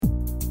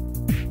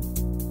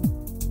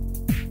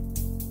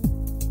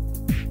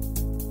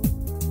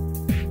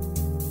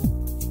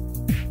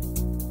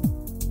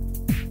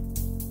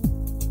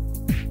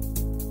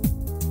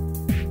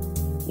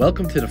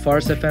Welcome to the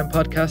Forest FM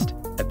podcast,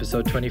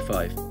 episode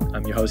 25.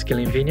 I'm your host,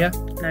 Killian Vigna.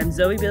 And I'm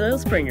Zoe Bilal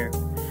Springer.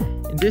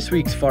 In this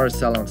week's Forest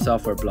Salon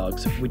Software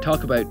Blogs, we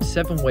talk about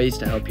 7 ways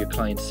to help your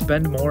clients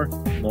spend more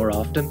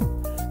often,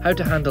 how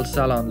to handle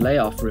salon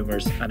layoff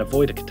rumours and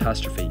avoid a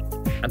catastrophe,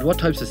 and what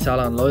types of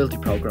salon loyalty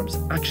programs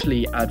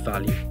actually add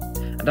value.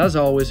 And as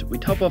always, we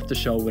top off the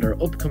show with our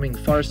upcoming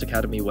Forest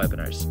Academy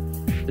webinars.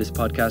 This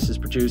podcast is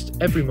produced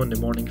every Monday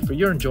morning for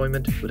your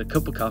enjoyment with a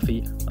cup of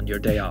coffee on your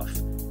day off.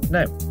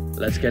 Now,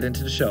 let's get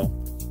into the show.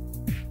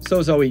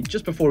 So Zoe,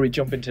 just before we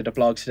jump into the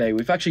blogs today,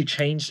 we've actually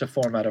changed the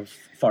format of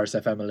Forest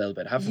FM a little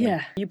bit, haven't we?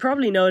 Yeah, you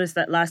probably noticed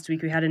that last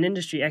week we had an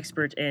industry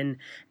expert in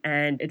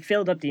and it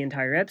filled up the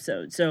entire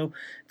episode. So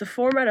the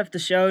format of the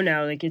show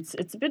now, it's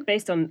a bit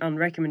based on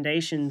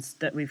recommendations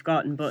that we've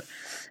gotten, but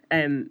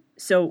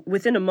so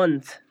within a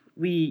month,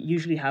 we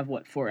usually have,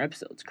 4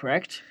 episodes,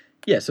 correct?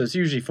 Yeah, so it's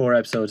usually 4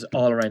 episodes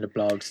all around the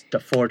blogs. The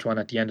 4th one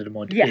at the end of the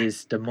month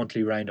is the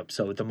monthly roundup,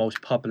 so the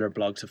most popular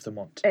blogs of the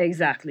month.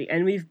 Exactly,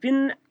 and we've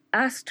been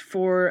asked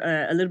for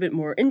a little bit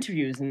more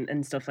interviews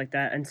and stuff like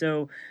that, and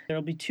so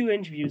there'll be 2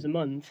 interviews a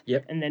month,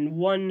 and then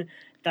one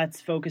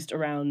that's focused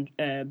around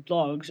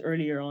blogs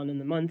earlier on in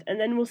the month, and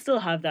then we'll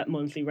still have that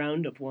monthly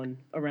roundup one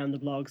around the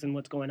blogs and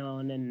what's going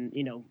on and,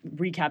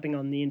 recapping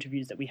on the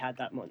interviews that we had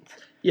that month.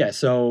 Yeah,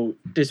 so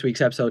this week's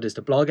episode is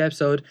the blog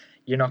episode.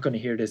 You're not going to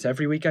hear this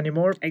every week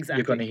anymore. Exactly.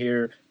 You're going to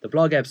hear the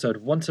blog episode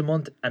once a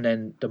month and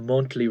then the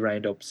monthly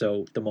roundup,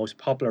 so the most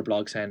popular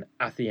blogs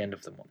at the end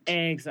of the month.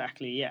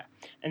 Exactly, yeah.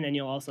 And then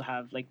you'll also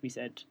have, like we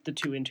said, the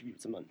 2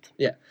 interviews a month.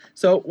 Yeah,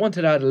 so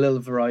wanted to add a little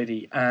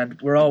variety, and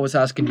we're always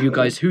asking you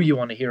guys who you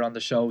want to hear on the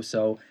show,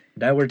 so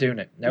now we're doing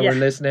it. Now we're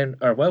listening,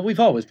 we've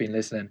always been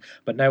listening,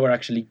 but now we're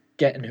actually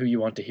getting who you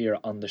want to hear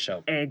on the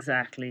show.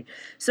 Exactly.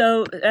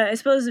 So I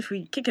suppose if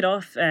we kick it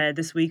off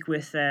this week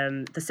with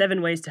the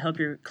 7 ways to help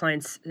your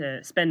clients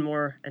spend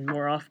more and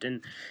more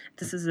often.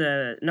 This is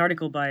an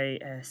article by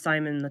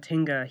Simon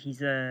Latinga.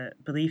 He's a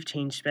belief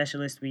change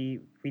specialist.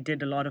 We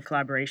did a lot of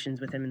collaborations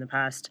with him in the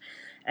past.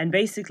 And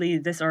basically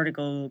this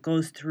article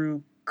goes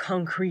through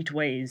concrete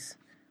ways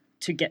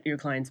to get your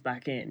clients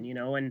back in,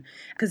 and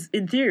because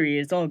in theory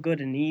it's all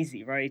good and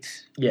easy, right?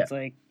 Yeah. It's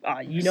like,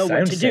 you know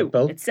what to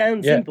simple. do. It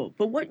sounds simple.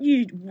 But what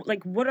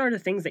are the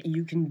things that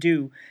you can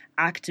do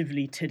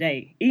actively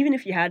today? Even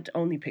if you had to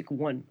only pick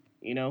one,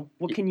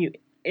 what can you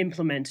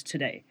implement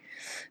today?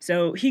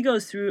 So he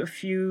goes through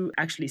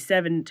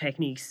 7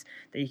 techniques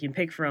that you can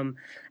pick from.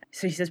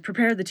 So he says,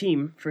 prepare the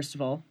team, first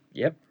of all.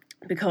 Yep.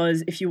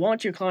 Because if you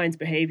want your client's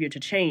behavior to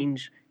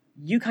change,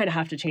 you kind of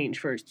have to change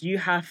first. You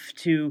have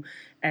to,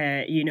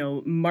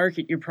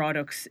 market your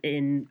products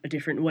in a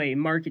different way,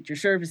 market your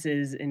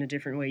services in a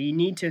different way. You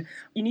need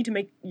to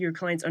make your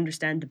clients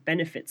understand the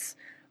benefits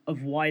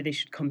of why they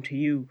should come to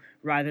you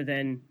rather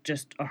than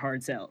just a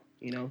hard sell.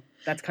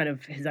 That's kind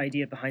of his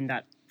idea behind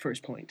that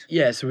first point.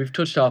 Yeah, so we've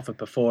touched off it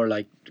before,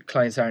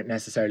 clients aren't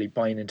necessarily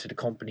buying into the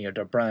company or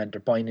their brand,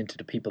 they're buying into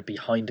the people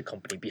behind the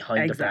company,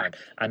 behind the brand,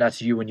 and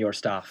that's you and your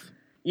staff.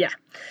 Yeah.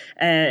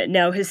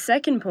 Now his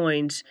second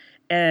point,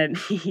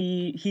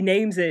 he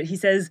names it, he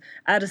says,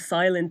 add a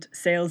silent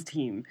sales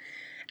team.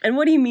 And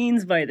what he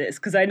means by this,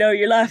 because I know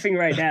you're laughing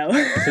right now.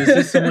 So is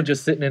this someone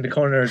just sitting in the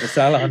corner of the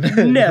salon?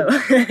 No.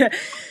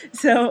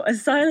 So a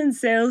silent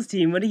sales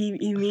team, what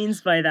he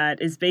means by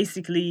that is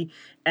basically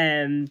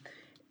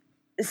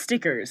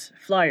stickers,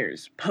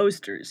 flyers,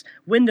 posters,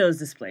 Windows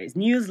displays,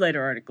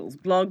 newsletter articles,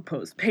 blog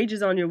posts,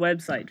 pages on your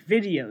website,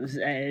 videos,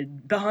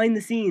 behind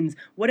the scenes,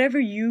 whatever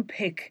you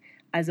pick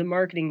as a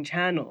marketing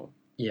channel.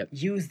 Yep.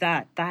 Use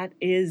that. That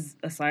is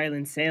a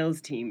silent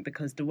sales team,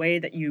 because the way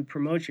that you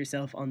promote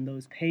yourself on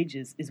those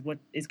pages is what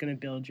is going to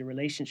build your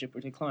relationship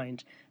with your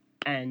client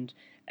and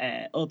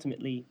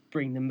ultimately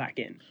bring them back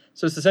in.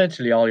 So it's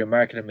essentially all your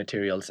marketing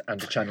materials and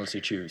the channels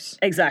you choose.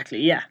 Exactly,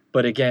 yeah.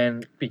 But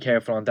again, be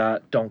careful on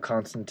that. Don't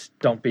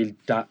be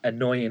that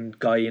annoying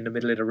guy in the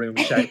middle of the room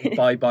shouting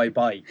buy, buy,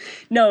 buy.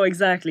 No,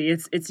 exactly.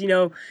 It's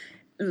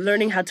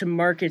learning how to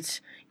market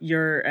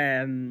your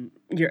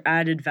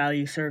added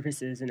value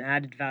services and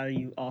added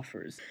value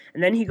offers.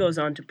 And then he goes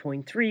on to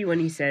point 3 when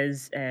he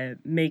says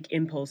make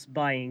impulse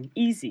buying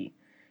easy.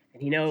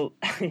 And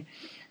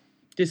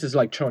this is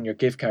like throwing your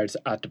gift cards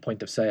at the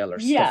point of sale or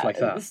stuff like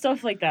that.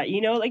 Stuff like that.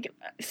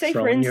 Say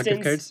throwing for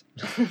instance,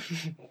 your gift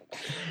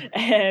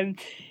cards?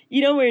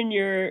 When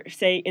you're,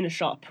 say, in a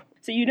shop.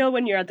 So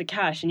when you're at the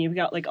cash and you've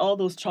got all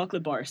those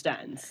chocolate bar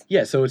stands.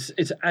 Yeah, so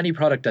it's any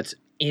product that's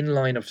in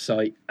line of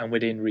sight and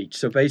within reach.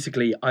 So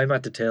basically, I'm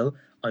at the till,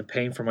 I'm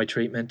paying for my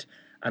treatment,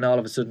 and all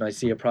of a sudden I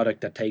see a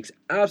product that takes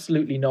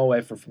absolutely no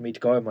effort for me to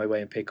go out of my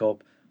way and pick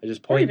up. I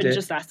just point it. Or even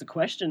just ask the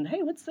question,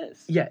 hey, what's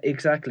this? Yeah,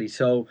 exactly.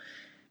 So,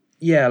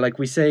 yeah, like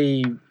we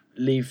say,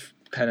 leave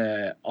kind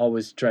of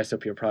always dress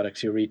up your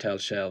products, your retail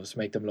shelves,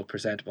 make them look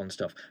presentable and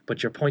stuff.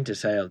 But your point of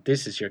sale,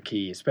 this is your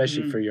key,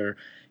 especially for your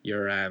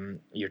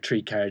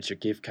treat cards, your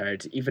gift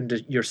cards, even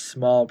your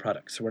small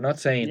products. So we're not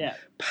saying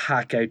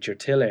pack out your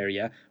till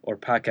area or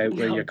pack out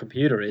where your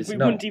computer is. We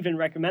wouldn't even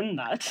recommend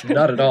that.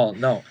 Not at all,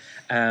 no.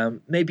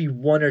 Maybe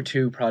one or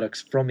two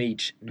products from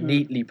each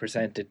neatly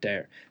presented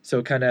there.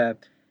 So kind of,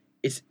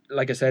 it's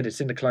like I said,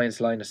 it's in the client's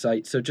line of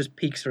sight. So it just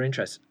piques their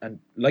interest. And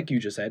like you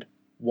just said,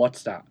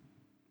 what's that?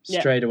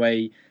 Straight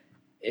away,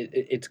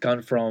 it's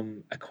gone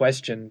from a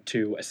question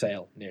to a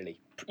sale, nearly.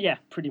 Yeah,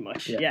 pretty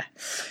much, yeah.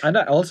 And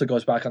that also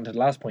goes back onto the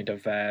last point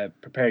of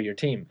prepare your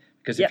team.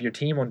 Because if your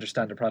team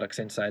understand the products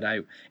inside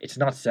out, it's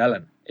not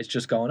selling. It's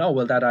just going, oh,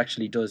 well, that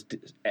actually does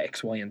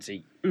X, Y, and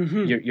Z.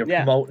 Mm-hmm. You're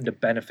promoting the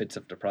benefits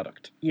of the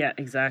product. Yeah,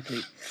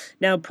 exactly.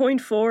 Now, point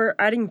 4,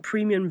 adding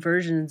premium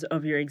versions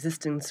of your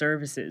existing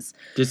services.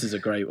 This is a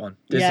great one.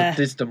 This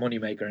is the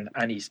moneymaker in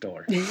any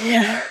store.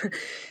 Yeah.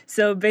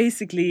 So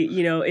basically,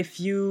 if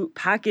you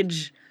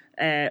package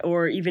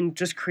or even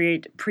just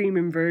create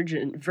premium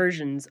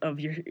versions of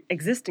your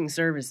existing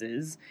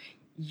services,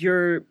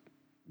 you're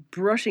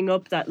brushing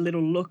up that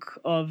little look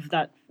of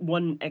that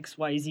one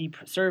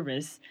XYZ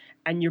service,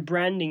 and you're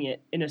branding it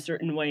in a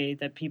certain way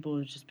that people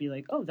will just be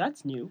like, oh,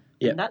 that's new.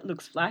 Yeah. And that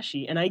looks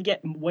flashy. And I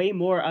get way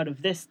more out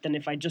of this than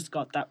if I just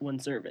got that one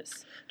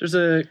service. There's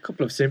a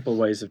couple of simple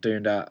ways of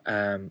doing that.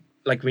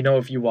 Like we know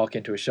if you walk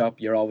into a shop,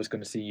 you're always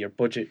going to see your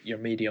budget, your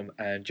medium,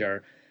 and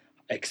your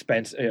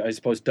expense, I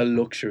suppose, the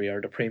luxury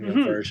or the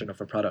premium version of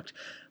a product.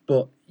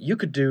 But you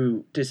could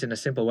do this in a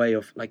simple way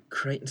of like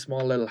creating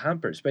small little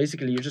hampers.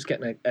 Basically, you're just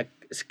getting a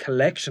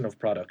collection of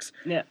products,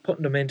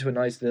 putting them into a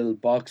nice little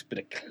box, bit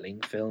of cling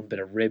film, bit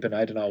of ribbon,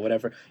 I don't know,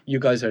 whatever. You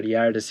guys are the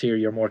artists here,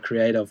 you're more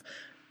creative.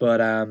 But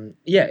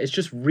it's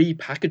just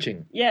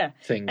repackaging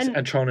things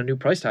and throwing a new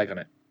price tag on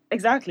it.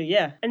 Exactly,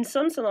 yeah. And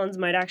some salons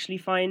might actually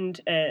find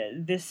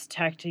this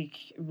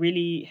tactic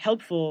really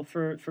helpful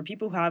for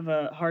people who have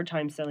a hard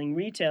time selling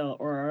retail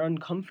or are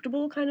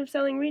uncomfortable kind of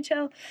selling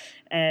retail.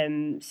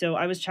 So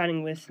I was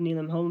chatting with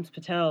Neelam Holmes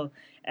Patel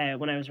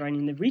when I was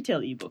writing the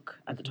retail ebook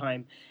at the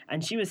time.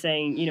 And she was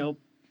saying,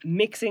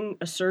 mixing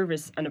a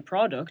service and a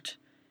product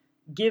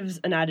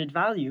gives an added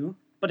value,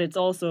 but it's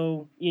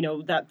also,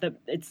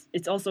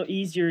 it's also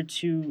easier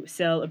to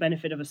sell a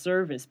benefit of a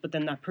service, but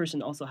then that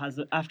person also has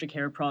the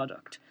aftercare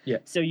product. Yeah.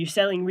 So you're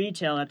selling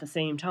retail at the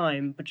same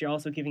time, but you're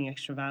also giving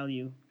extra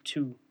value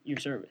to your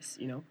service,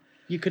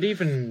 You could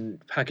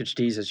even package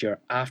these as your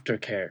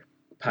aftercare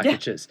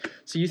packages. Yeah.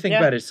 So you think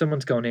about it,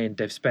 someone's gone in,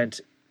 they've spent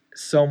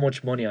so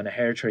much money on a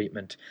hair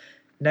treatment.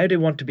 Now they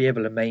want to be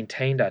able to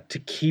maintain that, to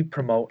keep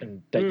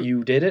promoting that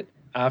you did it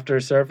after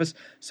a service.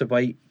 So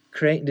by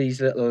creating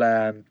these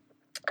little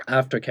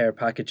aftercare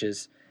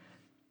packages,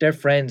 their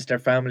friends, their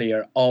family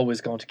are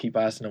always going to keep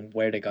asking them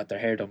where they got their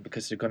hair done,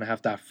 because they're going to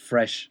have that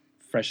fresh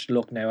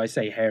look. Now I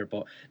say hair,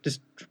 but this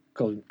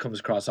comes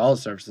across all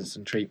services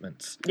and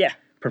treatments. Yeah.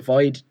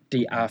 Provide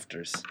the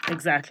afters.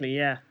 Exactly,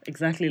 yeah.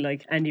 Exactly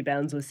like Andy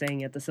Bounds was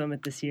saying at the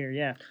summit this year,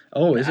 yeah.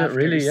 Oh, is it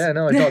really? Yeah,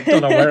 no, I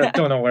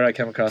don't know where I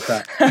came across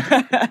that.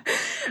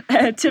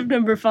 Tip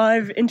number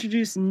 5,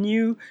 introduce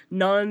new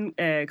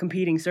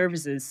non-competing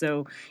services.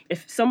 So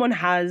if someone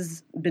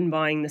has been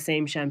buying the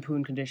same shampoo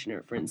and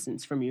conditioner, for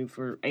instance, from you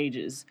for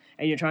ages,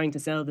 and you're trying to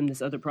sell them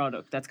this other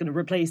product that's going to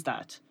replace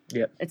that,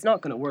 it's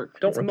not going to work.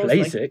 Don't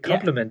replace it,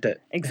 complement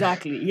it.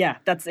 Exactly, yeah.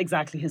 That's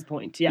exactly his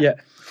point, yeah.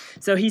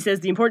 So he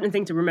says the important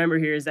thing to remember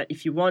here is that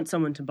if you want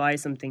someone to buy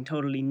something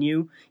totally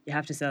new, you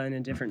have to sell in a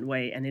different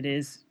way, and it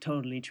is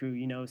totally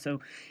true, So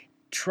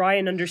try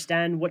and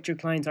understand what your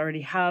clients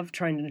already have,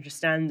 try and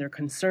understand their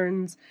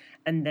concerns,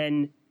 and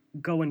then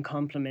go and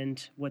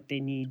complement what they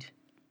need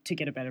to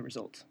get a better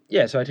result.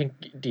 Yeah, so I think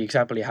the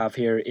example you have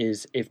here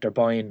is if they're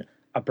buying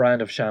a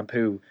brand of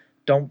shampoo,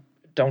 don't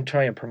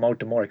try and promote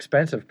the more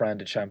expensive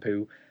branded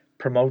shampoo,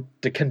 promote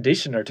the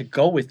conditioner to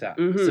go with that.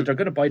 So they're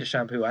going to buy the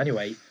shampoo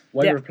anyway.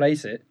 Why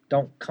replace it?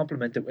 Don't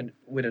complement it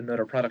with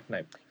another product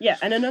now. Yeah,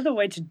 and another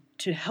way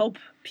to help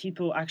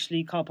people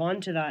actually cop on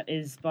to that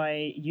is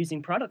by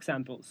using product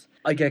samples.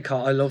 I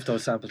love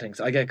those sample things.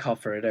 I get caught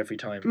for it every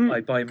time. I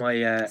buy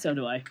my... so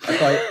do I.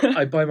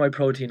 I buy my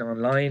protein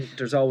online.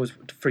 There's always...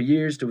 For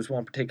years, there was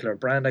one particular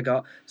brand I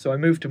got. So I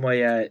moved to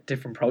my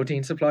different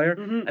protein supplier,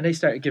 and they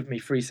started giving me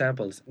free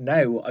samples.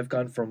 Now, I've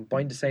gone from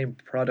buying the same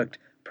product,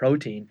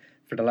 protein,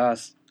 for the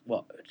last...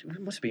 it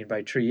must have been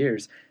about 3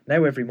 years.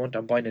 Now every month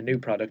I'm buying a new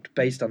product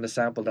based on the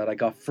sample that I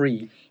got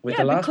free with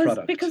the last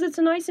product. Because it's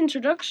a nice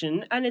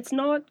introduction and it's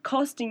not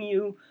costing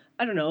you,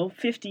 I don't know,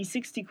 50,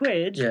 60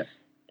 quid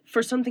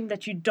for something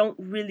that you don't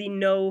really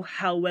know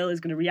how well is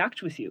going to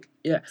react with you.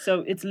 Yeah.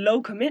 So it's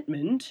low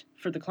commitment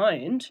for the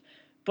client,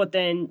 but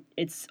then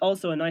it's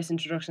also a nice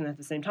introduction at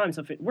the same time.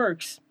 So if it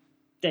works,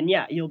 then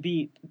you'll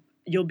be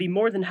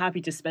more than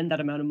happy to spend that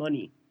amount of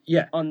money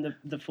Yeah. on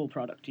the full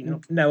product, you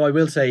know. Now, I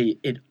will say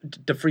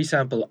the free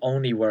sample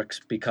only works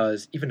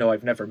because even though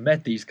I've never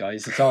met these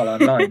guys, it's all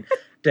online.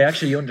 They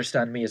actually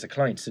understand me as a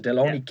client, so they'll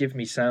only give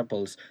me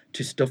samples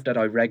to stuff that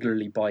I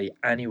regularly buy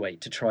anyway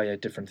to try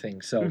out different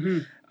things. So,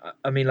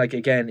 I mean, like,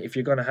 again, if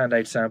you're going to hand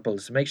out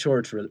samples, make sure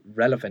it's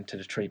relevant to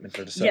the treatment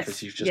or the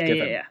service you've just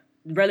given. Yeah.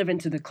 Relevant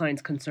to the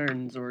client's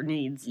concerns or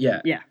needs. Yeah.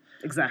 Yeah,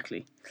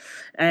 exactly.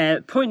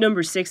 Point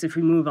number 6, if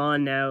we move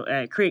on now,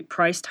 create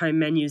price time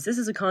menus. This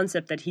is a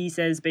concept that he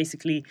says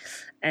basically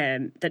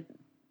that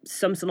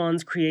some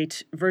salons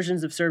create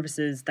versions of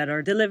services that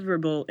are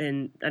deliverable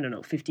in,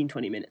 15,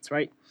 20 minutes,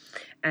 right?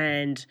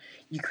 And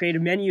you create a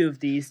menu of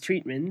these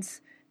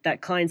treatments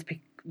that clients pick,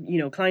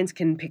 clients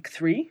can pick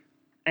 3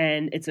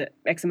 and it's a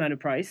X amount of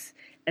price.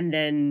 And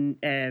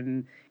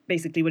then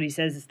basically what he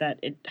says is that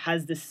it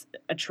has this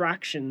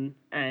attraction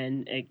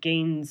and it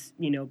gains,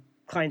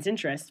 clients'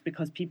 interest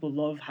because people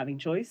love having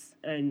choice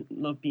and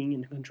love being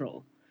in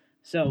control.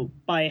 So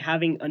by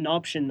having an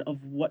option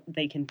of what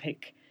they can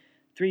pick,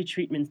 3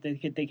 treatments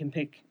they can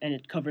pick, and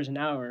it covers an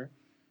hour,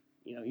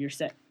 you're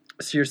set.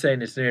 So you're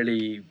saying it's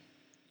nearly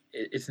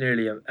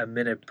a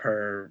minute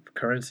per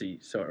currency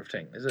sort of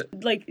thing, is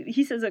it? Like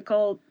he says, a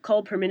call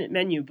per minute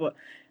menu, but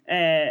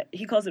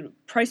he calls it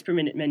price per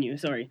minute menu.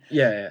 Sorry.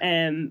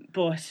 Yeah.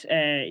 But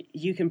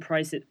you can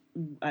price it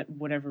at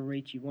whatever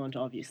rate you want,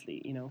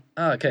 obviously.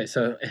 Okay,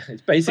 so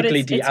it's basically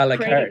it's a la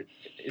carte.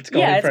 It's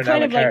going for an it's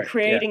kind a of la carte. like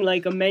creating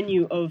like a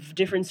menu of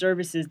different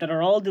services that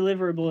are all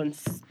deliverable in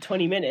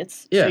 20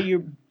 minutes. Yeah.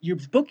 So you're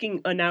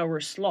booking an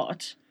hour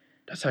slot.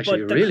 That's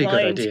actually a but really the good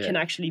client idea. can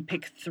actually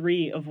pick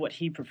 3 of what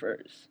he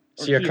prefers.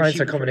 So your clients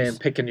are coming in,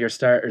 picking your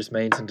starters,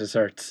 mains, and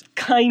desserts,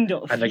 kind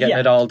of, and they're getting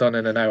it all done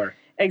in an hour.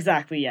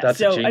 Exactly, yeah.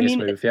 That's a genius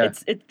move, yeah.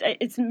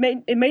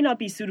 It may not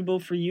be suitable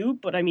for you,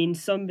 but I mean,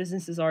 some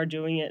businesses are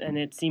doing it, and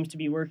it seems to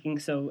be working.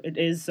 So it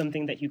is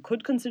something that you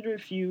could consider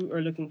if you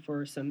are looking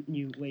for some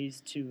new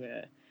ways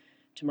to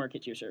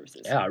market your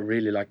services. Yeah, I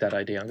really like that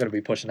idea. I'm going to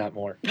be pushing that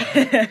more.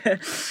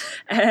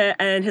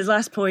 And his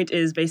last point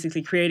is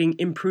basically creating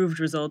improved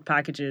result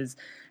packages.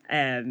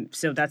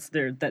 So that's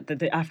the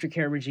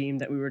aftercare regime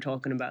that we were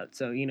talking about.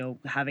 So,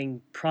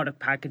 having product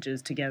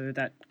packages together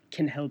that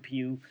can help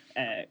you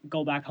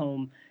go back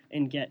home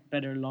and get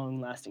better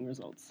long-lasting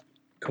results.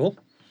 Cool.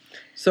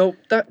 So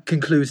that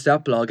concludes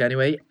that blog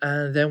anyway.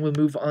 And then we'll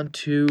move on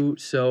to...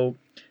 So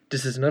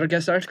this is another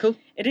guest article?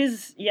 It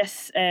is,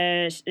 yes.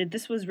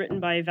 This was written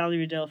by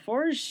Valerie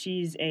Delforge.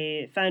 She's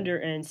a founder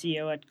and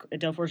CEO at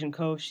Delforge &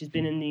 Co. She's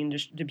been in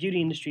the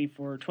beauty industry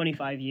for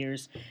 25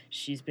 years.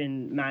 She's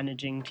been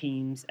managing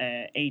teams,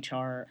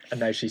 HR. And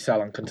now she's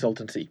salon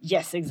consultancy.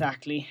 Yes,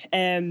 exactly.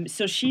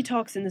 So she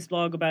talks in this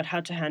blog about how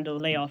to handle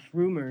layoff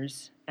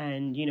rumors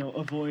and,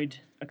 avoid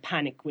a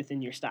panic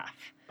within your staff.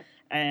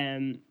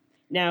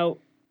 Now,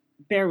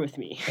 bear with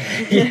me.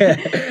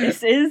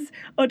 This is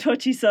a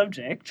touchy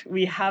subject.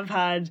 We have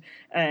had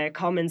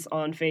comments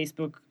on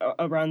Facebook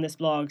around this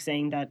blog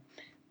saying that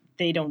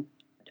they don't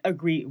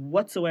agree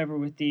whatsoever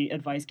with the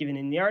advice given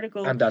in the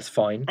article. And that's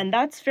fine. And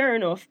that's fair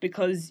enough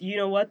because, you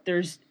know what,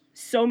 there's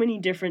so many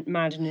different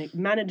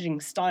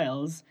managing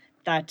styles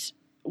that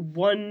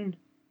one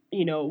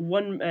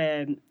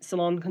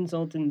salon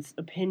consultant's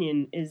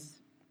opinion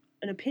is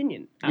an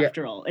opinion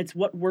after all. It's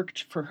what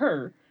worked for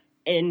her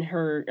in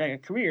her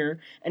career,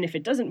 and if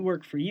it doesn't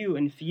work for you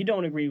and if you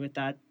don't agree with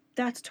that,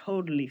 that's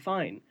totally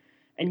fine,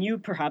 and you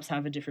perhaps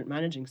have a different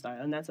managing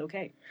style, and that's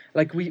okay.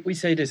 Like we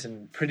say this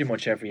in pretty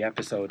much every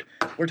episode,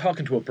 we're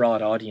talking to a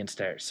broad audience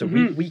there, so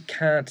we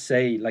can't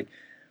say, like,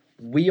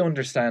 we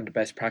understand the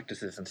best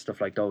practices and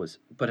stuff like those,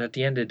 but at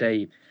the end of the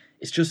day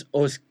it's just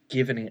us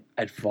giving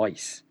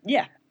advice.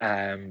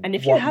 And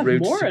if you have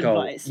more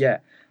advice,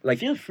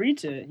 feel free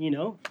to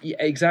yeah,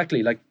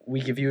 exactly, like,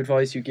 we give you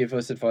advice, you give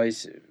us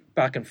advice,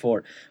 back and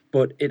forth,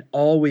 but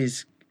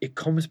it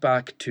comes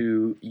back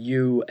to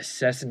you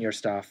assessing your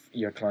staff,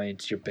 your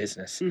clients, your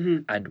business,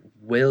 and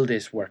will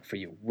this work for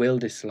you? Will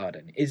this slot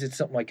in? Is it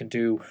something I can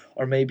do?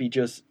 Or maybe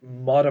just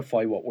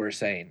modify what we're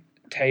saying,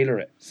 tailor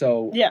it.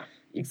 So yeah,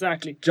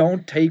 exactly.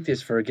 Don't take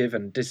this for a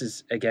given. This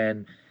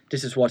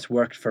is what's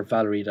worked for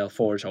Valerie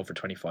Delforge over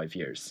 25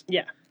 years.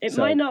 Yeah, it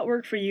might not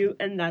work for you,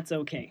 and that's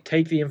okay.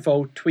 Take the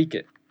info, tweak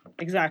it.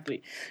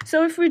 Exactly.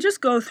 So if we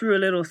just go through a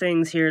little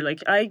things here,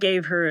 like I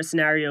gave her a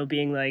scenario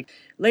being like,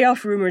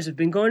 layoff rumors have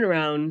been going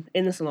around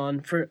in the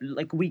salon for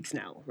like weeks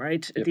now,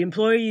 right? Yep. The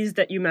employees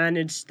that you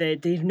manage, they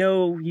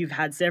know you've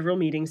had several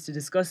meetings to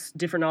discuss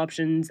different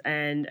options,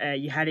 and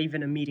you had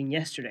even a meeting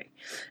yesterday.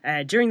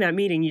 During that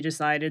meeting, you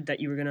decided that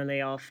you were going to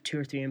lay off 2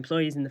 or 3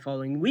 employees in the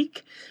following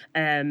week,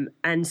 and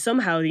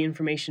somehow the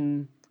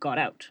information got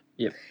out.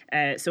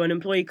 Yep. So an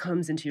employee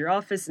comes into your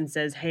office and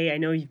says, hey, I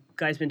know you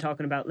guys been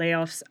talking about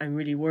layoffs. I'm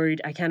really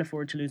worried. I can't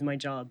afford to lose my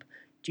job.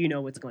 Do you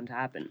know what's going to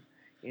happen?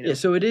 Yeah,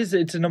 so it's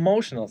an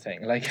emotional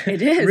thing. Like,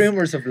 it is.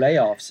 Rumors of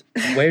layoffs.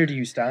 Where do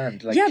you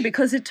stand? Like, yeah,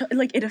 because it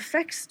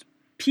affects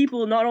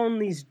people, not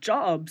only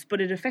jobs,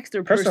 but it affects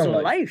their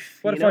personal life.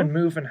 What if I'm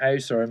moving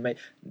house or I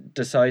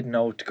decide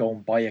to go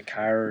and buy a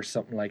car or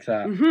something like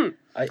that?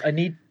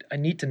 I I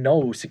need to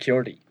know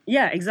security.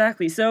 Yeah,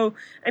 exactly. So,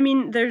 I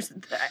mean,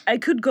 I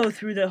could go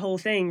through the whole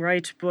thing,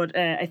 right? But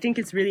I think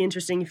it's really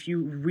interesting if you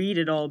read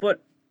it all.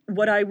 But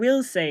what I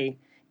will say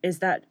is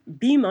that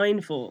be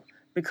mindful,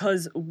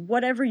 because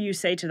whatever you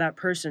say to that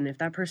person, if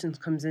that person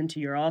comes into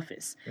your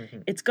office,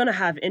 it's going to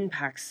have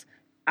impacts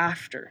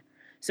after.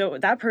 So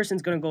that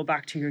person's going to go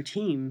back to your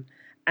team.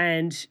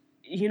 And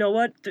you know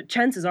what? The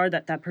chances are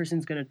that that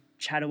person's going to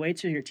chat away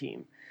to your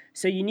team.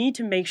 So you need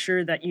to make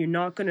sure that you're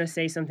not going to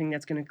say something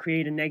that's going to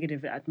create a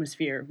negative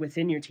atmosphere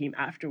within your team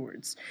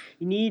afterwards.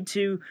 You need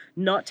to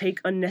not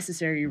take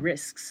unnecessary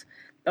risks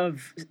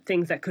of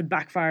things that could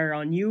backfire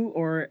on you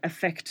or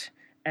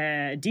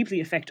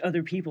deeply affect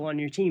other people on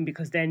your team,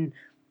 because then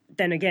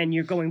again,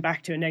 you're going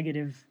back to a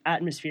negative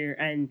atmosphere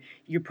and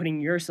you're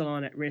putting your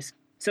salon at risk.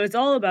 So it's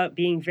all about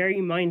being very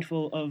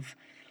mindful of,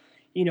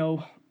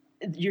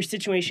 your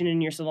situation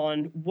in your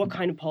salon, what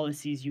kind of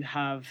policies you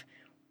have,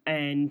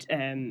 and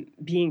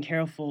being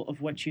careful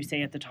of what you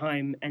say at the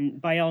time.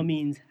 And by all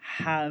means,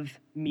 have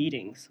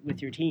meetings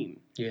with your team.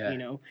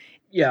 Yeah.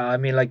 Yeah, I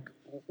mean, like,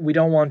 we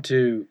don't want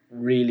to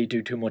really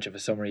do too much of a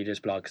summary of this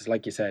blog, because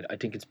like you said, I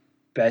think it's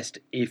best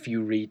if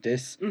you read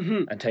this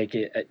and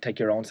take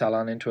your own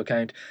salon into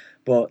account.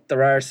 But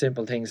there are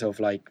simple things of,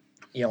 like,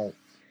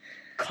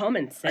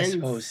 common sense, I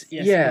suppose.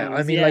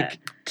 I mean, like,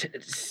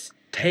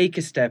 take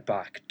a step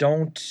back.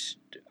 Don't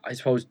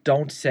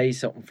say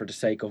something for the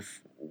sake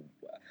of.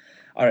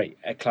 All right,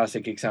 a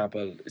classic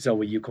example.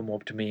 Zoe, you come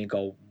up to me and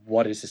go,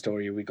 "What is the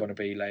story? Are we going to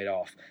be laid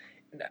off?"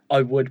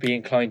 I would be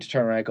inclined to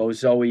turn around and go,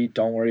 "Zoe,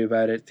 don't worry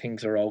about it.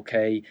 Things are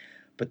okay."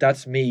 But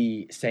that's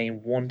me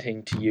saying one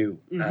thing to you,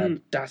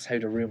 and that's how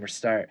the rumours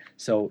start.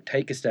 So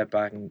take a step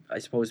back and, I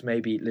suppose,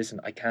 maybe, listen,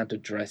 I can't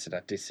address it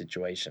at this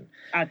situation.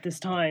 At this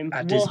time.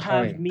 We'll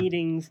have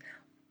meetings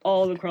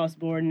all across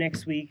board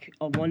next week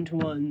of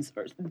one-to-ones,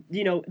 or,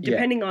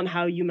 depending on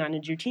how you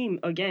manage your team.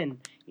 Again,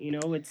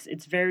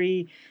 it's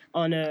very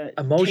on a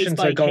emotions case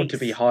by are going case. to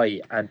be high,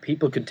 and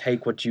people can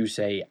take what you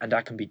say, and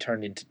that can be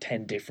turned into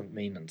 10 different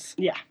meanings.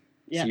 Yeah.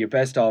 So you're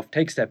best off,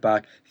 take a step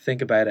back,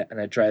 think about it,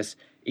 and address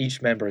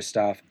each member of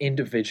staff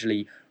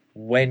individually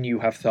when you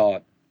have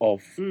thought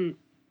of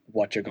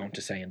what you're going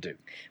to say and do.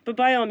 But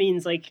by all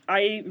means, like,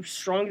 I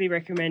strongly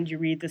recommend you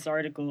read this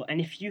article, and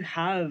if you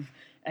have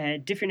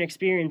different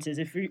experiences,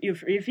 if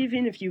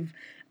you've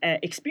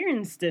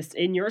experienced this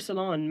in your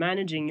salon,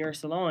 managing your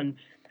salon,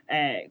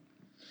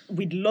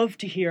 we'd love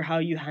to hear how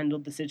you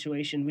handled the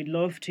situation. We'd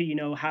love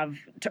to, have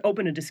to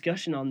open a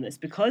discussion on this,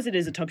 because it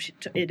is a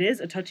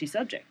touchy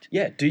subject.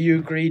 Yeah. Do you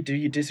agree? Do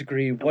you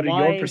disagree? What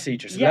are your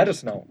procedures? Yeah. Let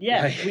us know.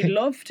 Yeah, we'd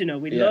love to know.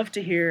 We'd love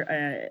to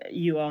hear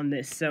you on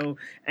this. So,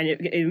 and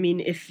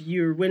if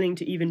you're willing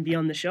to even be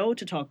on the show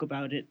to talk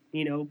about it,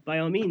 by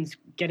all means,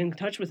 get in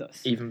touch with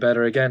us. Even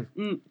better again.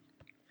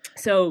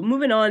 So,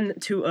 moving on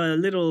to a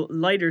little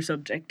lighter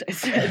subject, I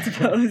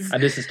suppose.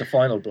 And this is the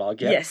final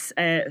blog, yeah? Yes.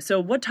 So,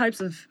 what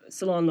types of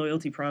salon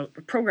loyalty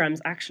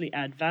programs actually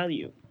add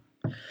value?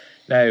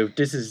 Now,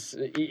 this is,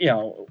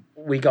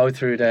 we go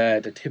through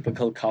the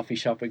typical coffee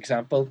shop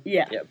example.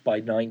 Yeah. Buy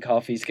 9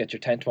 coffees, get your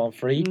 10th one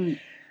free.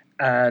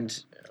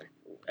 And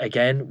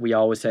again, we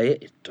always say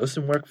it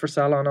doesn't work for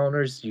salon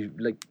owners.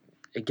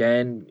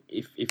 Again,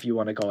 if you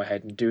want to go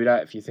ahead and do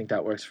that, if you think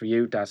that works for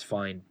you, that's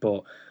fine.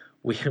 But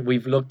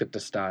we've looked at the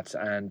stats,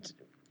 and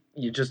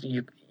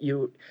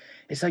you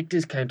it's like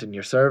discounting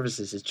your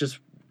services. It's just,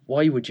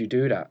 why would you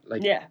do that?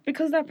 Like,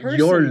 because that person,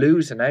 you're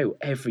losing out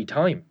every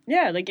time.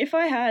 Yeah, like, if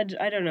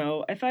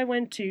I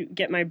went to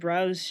get my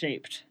brows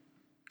shaped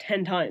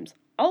 10 times,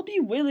 I'll be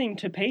willing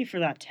to pay for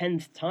that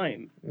 10th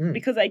time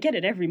because I get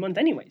it every month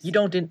anyways. You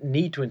don't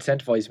need to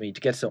incentivize me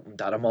to get something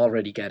that I'm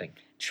already getting.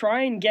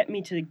 Try and get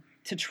me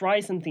to try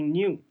something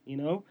new,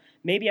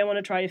 Maybe I want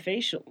to try a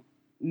facial.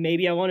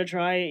 Maybe I want to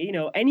try,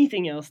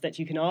 anything else that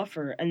you can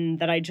offer and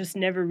that I just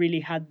never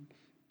really had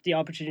the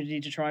opportunity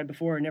to try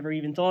before, never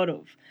even thought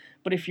of.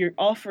 But if you're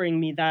offering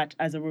me that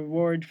as a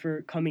reward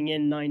for coming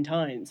in 9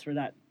 times for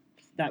that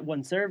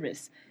one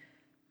service,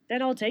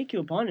 then I'll take you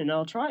upon it and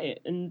I'll try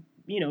it. And,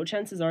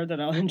 chances are that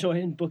I'll enjoy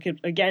and book it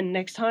again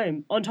next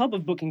time, on top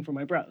of booking for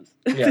my brows.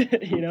 Yeah.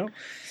 So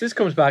this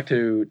comes back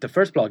to the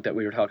first blog that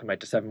we were talking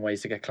about, the 7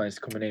 ways to get clients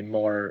coming in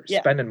more,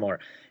 spending more.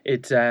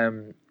 It's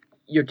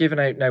you're giving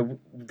out now.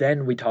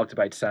 Then we talked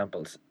about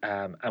samples,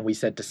 and we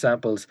said the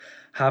samples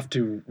have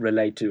to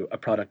relate to a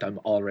product I'm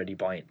already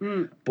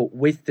buying. But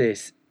with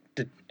this,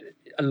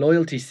 a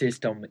loyalty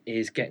system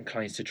is getting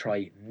clients to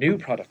try new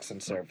products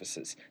and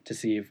services to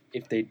see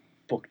if they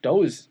book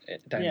those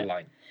down the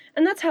line.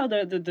 And that's how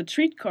the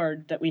treat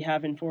card that we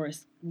have in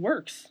Forest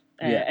works.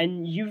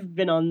 And you've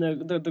been on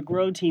the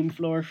grow team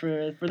floor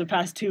for the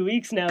past 2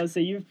 weeks now, so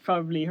you've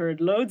probably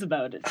heard loads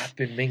about it. I've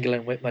been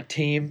mingling with my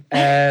team.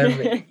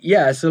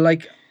 So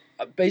like,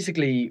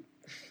 basically,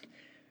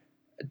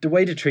 the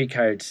way the treat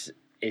cards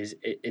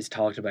is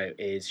talked about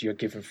is you're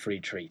given free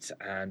treats.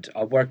 And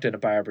I worked in a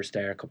barber's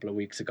there a couple of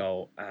weeks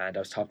ago, and I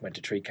was talking about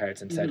the treat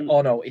cards and said,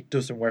 oh no, it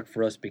doesn't work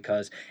for us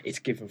because it's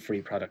giving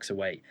free products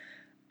away.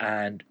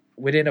 And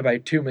within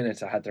about 2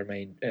 minutes, I had their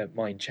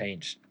mind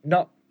changed.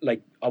 Not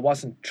like, I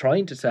wasn't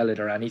trying to sell it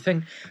or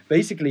anything.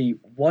 Basically,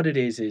 what it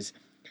is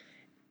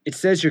it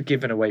says you're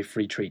giving away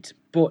free treats,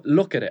 but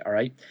look at it, all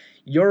right?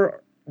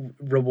 You're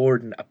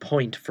rewarding a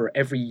point for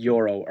every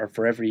euro or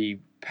for every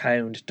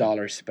pound,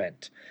 dollar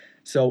spent.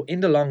 So in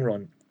the long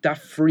run, that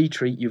free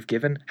treat you've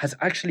given has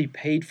actually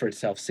paid for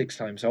itself 6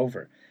 times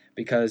over.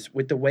 Because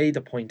with the way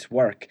the points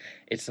work,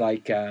 it's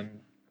like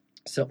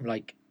something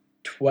like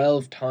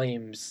 12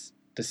 times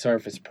the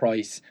service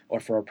price, or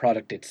for a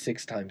product it's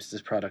 6 times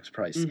this product's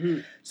price. Mm-hmm.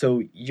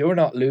 So you're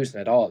not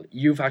losing at all.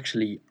 You've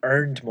actually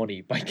earned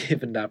money by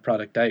giving that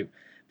product out,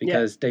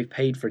 because they've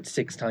paid for it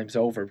 6 times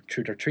over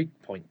through their treat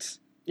points.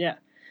 Yeah.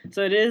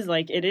 So it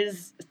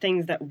is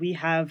things that we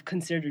have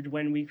considered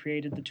when we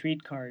created the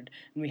treat card,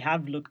 and we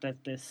have looked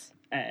at this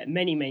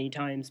many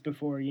times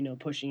before,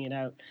 pushing it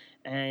out.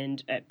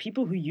 And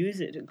people who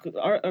use it,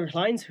 our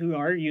clients who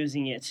are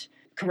using it,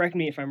 correct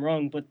me if I'm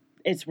wrong, but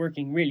it's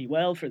working really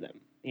well for them,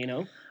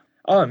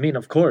 Oh, I mean,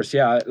 of course,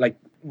 yeah. Like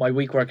my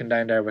week working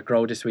down there with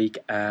Grow this week,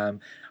 I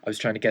was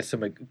trying to get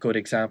some good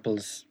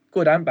examples,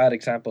 good and bad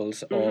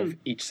examples of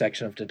each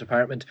section of the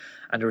department.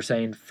 And they were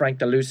saying Frank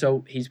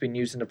Deluso, he's been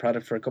using the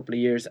product for a couple of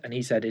years, and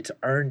he said it's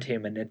earned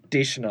him an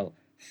additional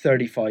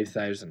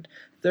 35,000.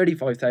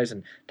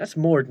 35,000. That's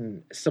more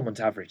than someone's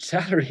average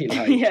salary.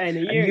 Like, yeah, in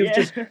a year.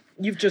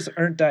 And you've just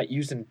earned that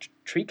using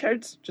treat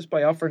cards, just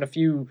by offering a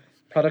few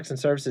products and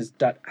services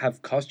that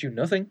have cost you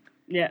nothing.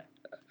 Yeah.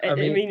 I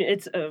mean,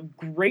 it's a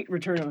great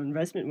return on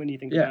investment when you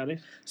think about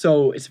it.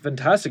 So it's a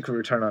fantastic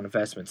return on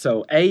investment.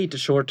 So the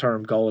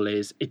short-term goal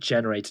is it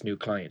generates new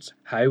clients.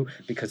 How?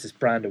 Because it's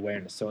brand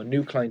awareness. So a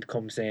new client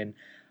comes in.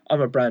 I'm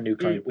a brand new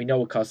client. We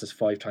know it costs us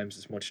 5 times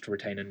as much to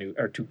retain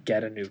to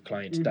get a new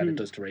client than it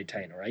does to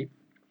retain, all right?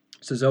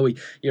 So Zoe,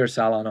 you're a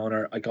salon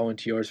owner. I go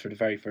into yours for the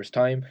very first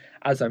time.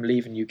 As I'm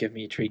leaving, you give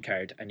me a treat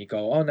card and you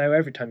go, oh, now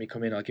every time you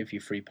come in, I'll give you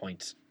free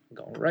points. I'm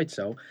going, right,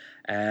 so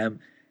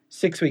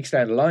 6 weeks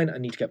down the line, I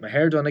need to get my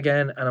hair done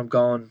again, and I'm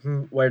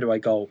going, where do I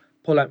go?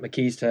 Pull out my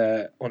keys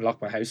to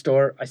unlock my house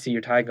door. I see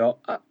your tag, go,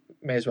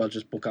 may as well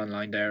just book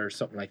online there or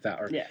something like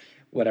that, or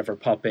whatever,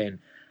 pop in.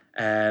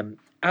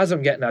 As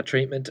I'm getting that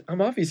treatment,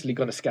 I'm obviously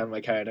going to scan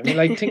my card. I mean,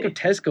 like, think of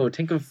Tesco,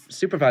 think of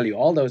SuperValu,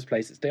 all those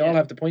places. They all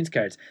have the points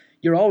cards.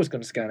 You're always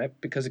going to scan it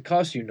because it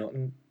costs you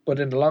nothing, but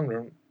in the long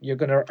run, you're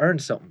going to earn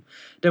something.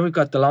 Then we've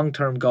got the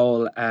long-term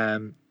goal,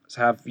 to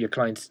have your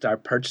clients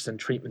start purchasing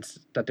treatments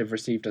that they've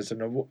received as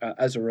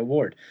a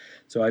reward.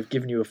 So I've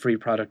given you a free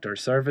product or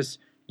service.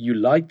 You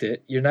liked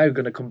it. You're now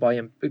going to come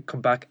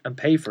back and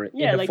pay for it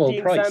in the full price.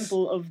 Yeah, like the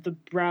example of the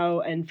brow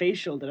and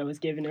facial that I was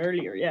given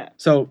earlier. Yeah.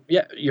 So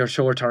your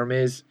short term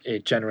is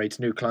it generates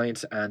new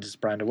clients and it's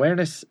brand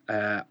awareness.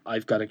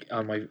 I've got it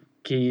on my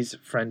keys.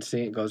 Friend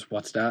see it, goes,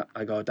 "What's that?"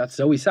 I go, "That's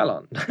Zoe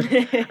Salon."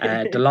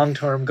 The long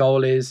term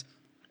goal is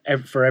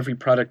for every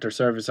product or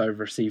service I've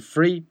received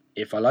free,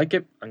 if I like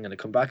it, I'm going to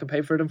come back and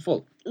pay for it in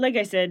full. Like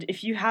I said,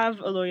 if you have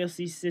a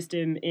loyalty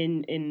system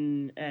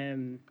in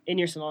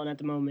your salon at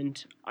the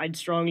moment, I'd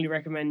strongly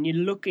recommend you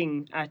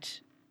looking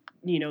at,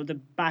 the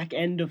back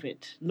end of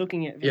it,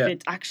 looking at if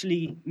it's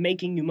actually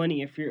making you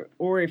money, if you're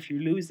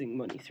losing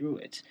money through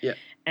it. Yeah.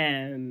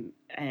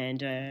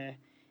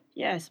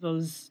 I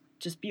suppose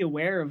just be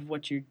aware of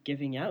what you're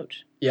giving out.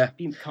 Yeah.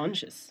 Be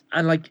conscious.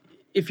 And like,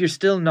 if you're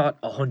still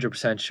not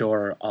 100%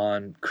 sure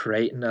on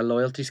creating a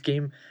loyalty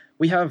scheme,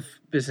 we have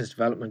business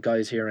development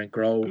guys here in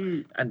Grow,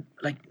 and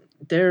like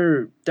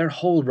their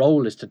whole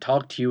role is to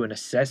talk to you and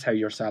assess how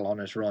your salon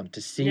is run,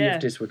 to see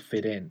if this would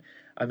fit in.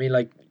 I mean,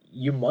 like,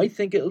 you might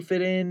think it'll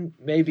fit in,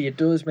 maybe it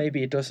does,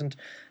 maybe it doesn't.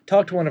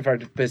 Talk to one of our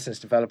business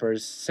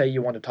developers. Say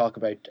you want to talk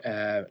about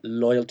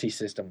loyalty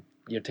system.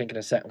 You're thinking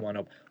of setting one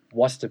up.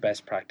 What's the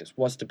best practice?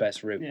 What's the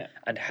best route? Yeah.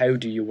 And how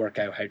do you work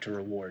out how to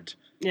reward?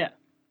 Yeah.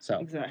 So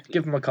exactly.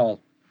 Give them a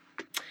call.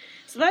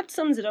 So that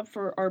sums it up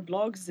for our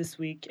blogs this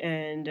week.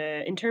 And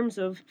in terms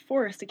of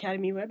Forest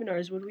Academy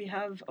webinars, what do we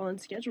have on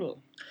schedule?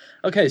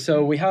 Okay,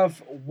 so we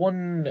have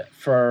one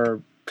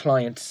for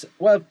clients.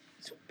 Well,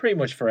 it's pretty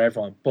much for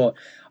everyone, but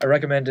I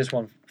recommend this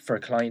one for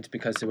clients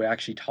because we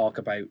actually talk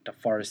about the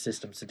Forest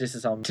system. So this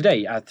is on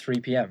today at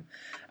 3 p.m.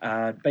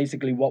 And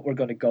basically what we're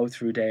going to go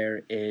through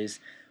there is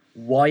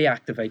why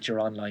activate your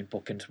online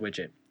bookings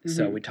widget.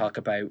 So we talk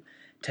about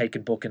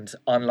taking bookings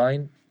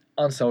online,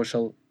 on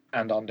social,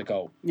 and on the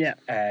go. Yeah.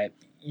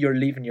 You're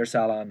leaving your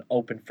salon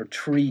open for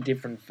 3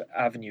 different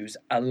avenues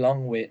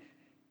along with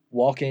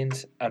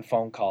walk-ins and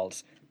phone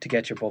calls to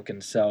get your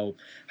bookings. So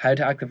how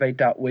to activate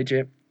that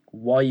widget,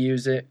 why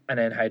use it, and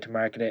then how to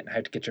market it and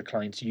how to get your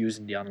clients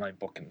using the online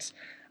bookings.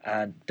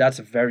 And that's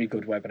a very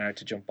good webinar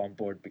to jump on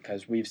board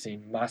because we've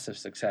seen massive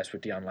success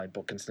with the online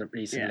bookings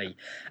recently.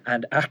 Yeah.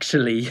 And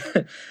actually,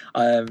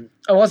 I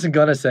wasn't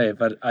going to say it,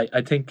 but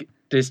I think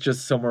this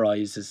just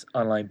summarizes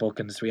online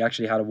bookings. We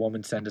actually had a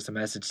woman send us a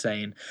message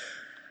saying,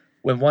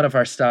 when one of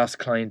our staff's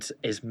clients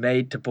is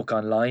made to book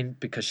online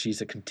because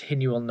she's a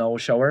continual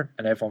no-shower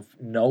and everyone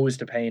knows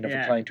the pain of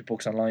a client who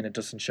books online and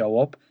doesn't show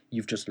up,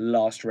 you've just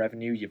lost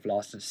revenue, you've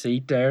lost a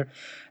seat there.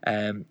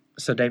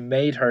 So they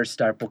made her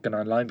start booking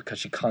online because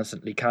she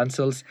constantly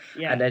cancels.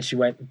 Yeah. And then she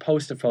went and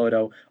posted a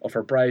photo of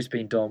her brows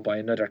being done by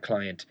another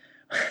client.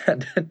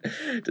 And then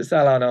the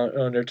salon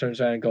owner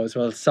turns around and goes,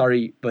 well,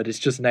 sorry, but it's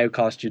just now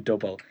cost you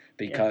double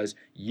because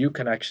you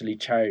can actually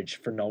charge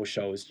for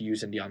no-shows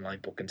using the online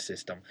booking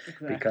system.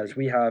 Exactly. Because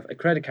we have a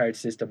credit card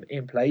system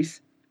in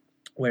place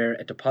where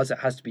a deposit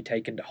has to be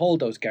taken to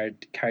hold those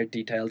card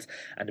details,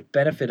 and the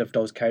benefit of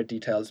those card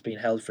details being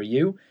held for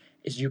you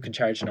is you can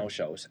charge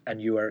no-shows,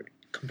 and you are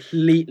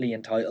completely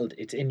entitled.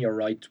 It's in your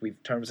rights.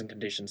 We've terms and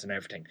conditions and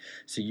everything,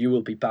 so you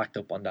will be backed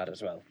up on that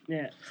as well.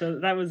 Yeah, so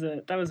that was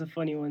a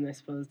funny one, I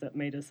suppose, that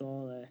made us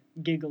all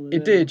giggle.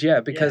 It did, yeah,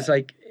 because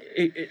like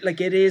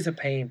it is a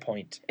pain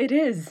point. It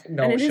is,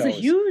 No and it is a shows.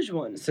 huge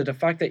one. So the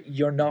fact that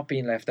you're not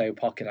being left out of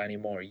pocket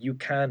anymore, you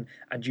can,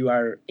 and you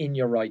are in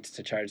your rights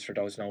to charge for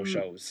those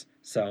no-shows.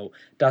 So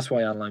that's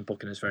why online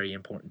booking is very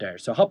important there.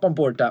 So hop on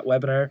board that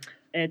webinar.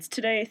 It's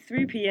today,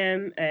 3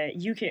 p.m.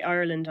 UK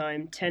Ireland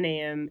time, 10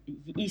 a.m.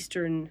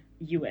 Eastern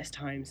US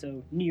time,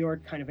 so New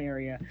York kind of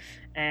area.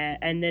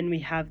 And then we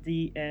have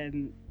the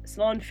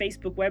Salon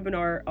Facebook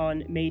webinar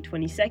on May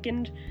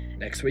 22nd.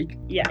 Next week.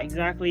 Yeah,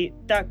 exactly.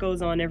 That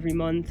goes on every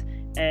month.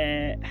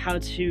 How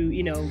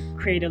to,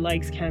 create a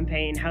likes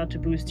campaign, how to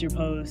boost your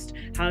post,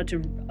 how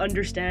to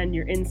understand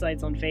your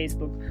insights on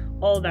Facebook,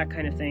 all that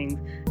kind of thing.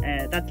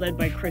 That's led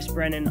by Chris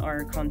Brennan,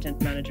 our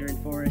content manager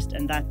in Forest,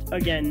 and that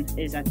again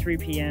is at 3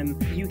 p.m.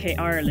 UK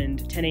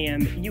Ireland, 10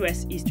 a.m.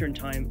 US Eastern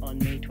time on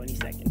May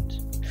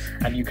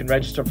 22nd. And you can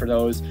register for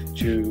those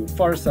to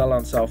Forest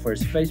Salon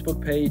Software's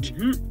Facebook page,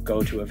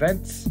 go to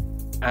events,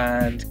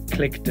 and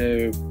click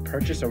the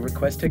purchase or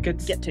request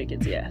tickets. Get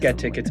tickets, yeah. Get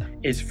tickets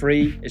is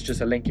free. It's just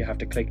a link you have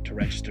to click to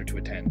register to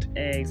attend.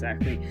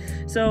 Exactly.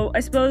 So I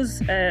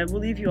suppose we'll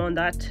leave you on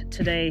that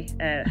today.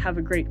 Have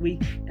a great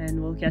week,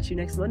 and we'll catch you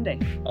next Monday.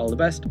 All the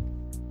best.